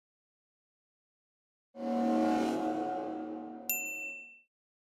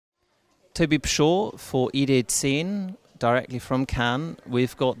Toby Pschorr for idee10, directly from Cannes.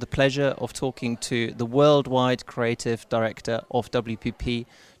 We've got the pleasure of talking to the worldwide creative director of WPP,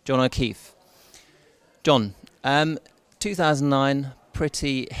 John O'Keefe. John, 2009,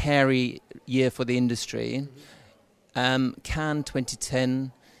 pretty hairy year for the industry. Cannes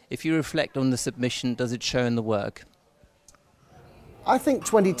 2010, if you reflect on the submission, does it show in the work? I think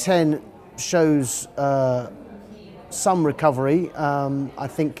 2010 shows some recovery. I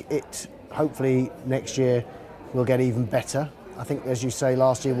think it, hopefully next year, will get even better. I think, as you say,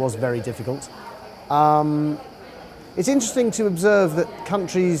 last year was very difficult. It's interesting to observe that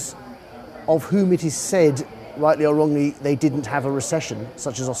countries of whom it is said, rightly or wrongly, they didn't have a recession,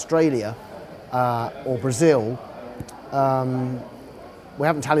 such as Australia or Brazil. We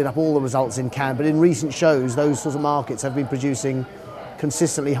haven't tallied up all the results in Cannes, but in recent shows, those sorts of markets have been producing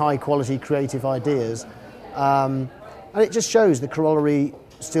consistently high-quality creative ideas. And it just shows the corollary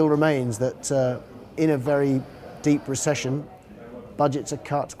still remains that in a very deep recession, budgets are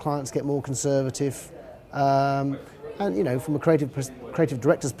cut, clients get more conservative, and from a creative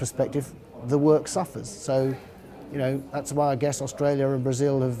director's perspective, the work suffers. So, that's why I guess Australia and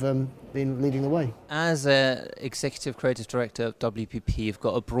Brazil have been leading the way. As an executive creative director of WPP, you've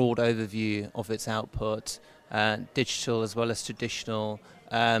got a broad overview of its output, digital as well as traditional,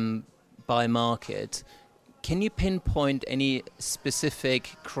 by market. Can you pinpoint any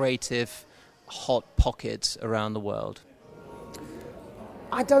specific creative hot pockets around the world?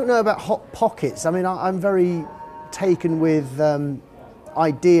 I don't know about hot pockets. I mean, I'm very taken with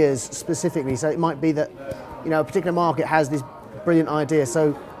ideas specifically. So it might be that, a particular market has this brilliant idea.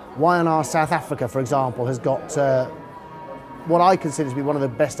 So Y&R South Africa, for example, has got what I consider to be one of the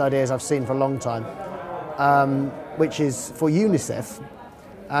best ideas I've seen for a long time, which is for UNICEF.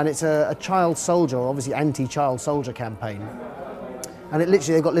 And it's a child soldier, or obviously anti-child soldier campaign. And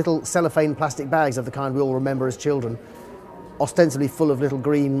they've got little cellophane plastic bags of the kind we all remember as children, ostensibly full of little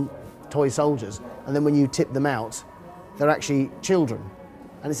green toy soldiers. And then when you tip them out, they're actually children.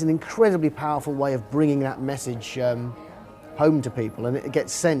 And it's an incredibly powerful way of bringing that message home to people. And they get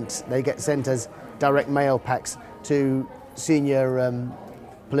sent as direct mail packs to senior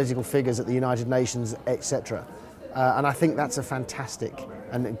political figures at the United Nations, etc. And I think that's a fantastic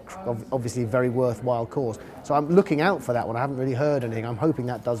and obviously very worthwhile cause. So I'm looking out for that one. I haven't really heard anything. I'm hoping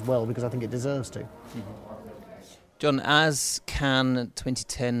that does well because I think it deserves to. Mm-hmm. John, as Cannes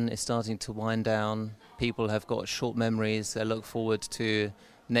 2010 is starting to wind down, people have got short memories. They look forward to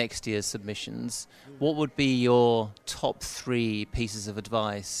next year's submissions. What would be your top 3 pieces of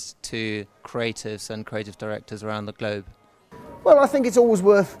advice to creatives and creative directors around the globe? Well, I think it's always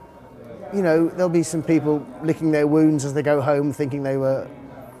worth, there'll be some people licking their wounds as they go home thinking they were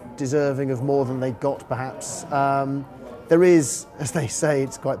deserving of more than they got, perhaps. There is, as they say,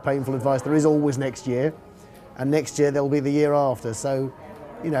 it's quite painful advice, there is always next year, and next year there'll be the year after. So,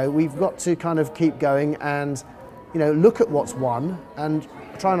 we've got to kind of keep going and, look at what's won and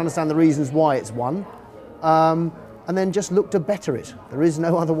try and understand the reasons why it's won, and then just look to better it. There is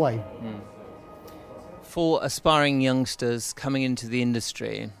no other way. For aspiring youngsters coming into the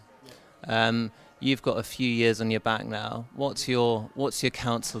industry, you've got a few years on your back now. What's your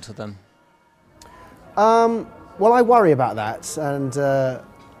counsel to them? Well, I worry about that, and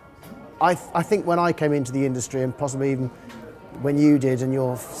I think when I came into the industry, and possibly even when you did, and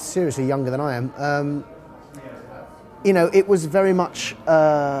you're seriously younger than I am, it was very much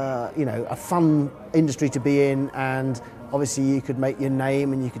a fun industry to be in, and obviously you could make your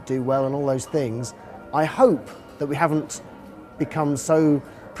name and you could do well and all those things. I hope that we haven't become so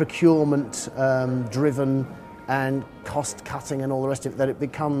procurement driven and cost cutting and all the rest of it that it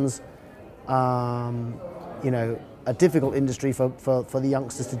becomes a difficult industry for the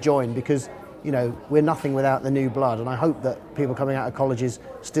youngsters to join, because we're nothing without the new blood, and I hope that people coming out of colleges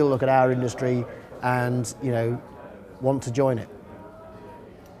still look at our industry and want to join it.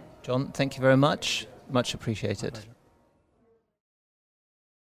 John, thank you very much. Much appreciated.